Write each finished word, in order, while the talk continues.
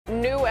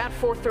New at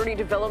 4:30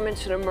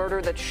 developments in a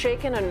murder that's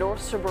shaken a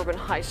North Suburban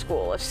high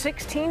school. A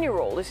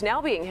 16-year-old is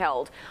now being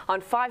held on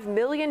 $5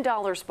 million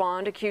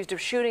bond, accused of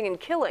shooting and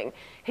killing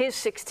his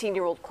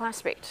 16-year-old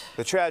classmate.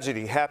 The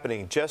tragedy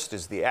happening just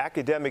as the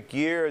academic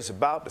year is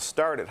about to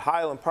start at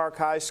Highland Park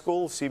High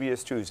School.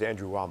 CBS 2's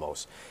Andrew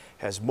Ramos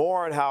has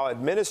more on how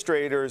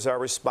administrators are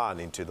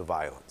responding to the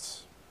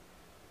violence.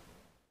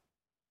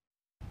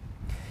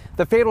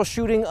 The fatal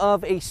shooting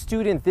of a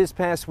student this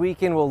past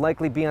weekend will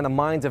likely be on the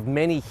minds of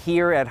many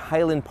here at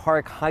Highland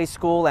Park High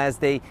School as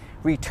they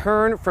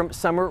return from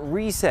summer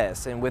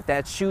recess. And with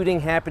that shooting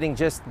happening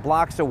just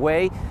blocks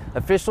away,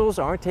 officials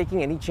aren't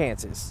taking any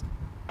chances.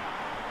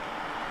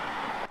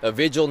 A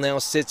vigil now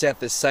sits at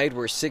the site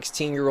where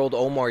 16-year-old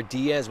Omar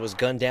Diaz was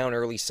gunned down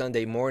early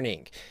Sunday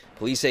morning.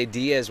 Police say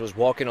Diaz was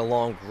walking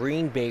along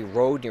Green Bay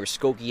Road near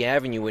Skokie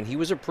Avenue when he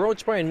was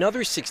approached by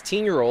another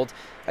 16-year-old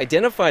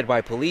identified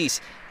by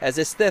police as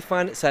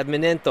Estefan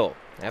Sadminento.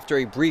 After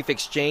a brief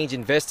exchange,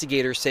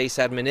 investigators say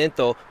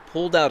Sadminento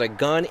pulled out a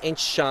gun and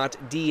shot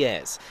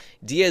Diaz.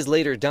 Diaz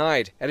later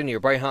died at a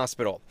nearby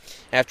hospital.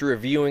 After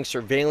reviewing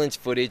surveillance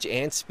footage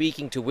and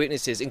speaking to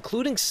witnesses,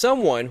 including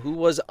someone who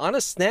was on a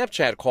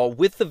Snapchat call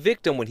with the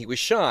victim when he was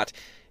shot,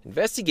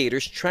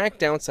 investigators tracked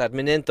down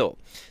Sadminento.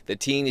 The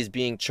teen is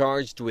being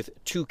charged with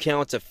 2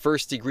 counts of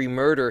first-degree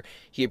murder.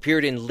 He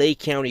appeared in Lake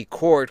County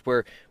Court,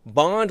 where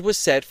bond was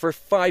set for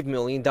 $5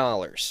 million.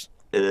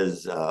 It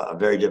is a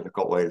very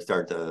difficult way to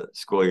start the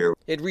school year.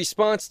 In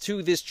response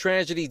to this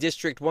tragedy,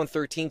 District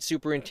 113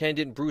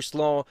 Superintendent Bruce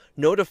Law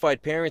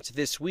notified parents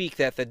this week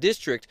that the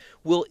district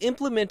will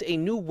implement a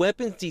new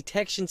weapons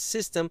detection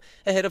system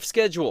ahead of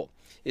schedule.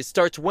 It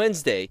starts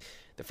Wednesday,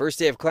 the first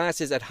day of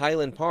classes at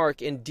Highland Park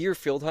and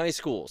Deerfield high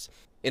schools.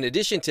 In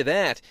addition to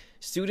that,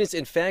 students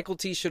and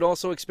faculty should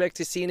also expect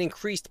to see an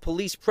increased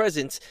police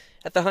presence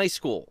at the high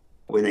school.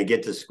 When they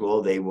get to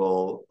school, they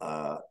will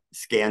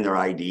scan their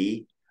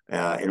ID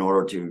in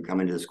order to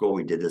come into the school.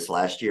 We did this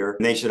last year.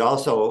 And they should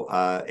also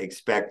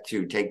expect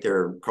to take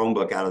their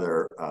Chromebook out of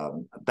their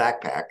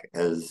backpack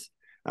as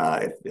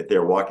if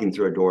they're walking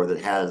through a door that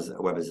has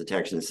a weapons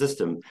detection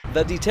system.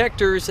 The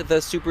detectors,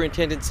 the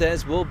superintendent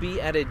says, will be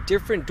at a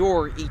different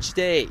door each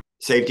day.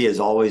 Safety is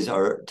always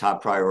our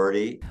top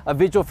priority. A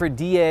vigil for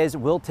Diaz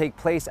will take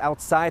place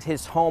outside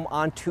his home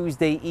on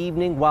Tuesday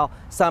evening, while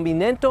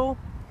Sadminento,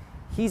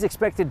 he's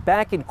expected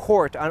back in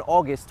court on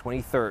August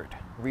 23rd.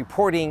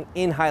 Reporting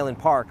in Highland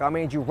Park, I'm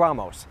Andrew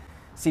Ramos,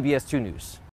 CBS 2 News.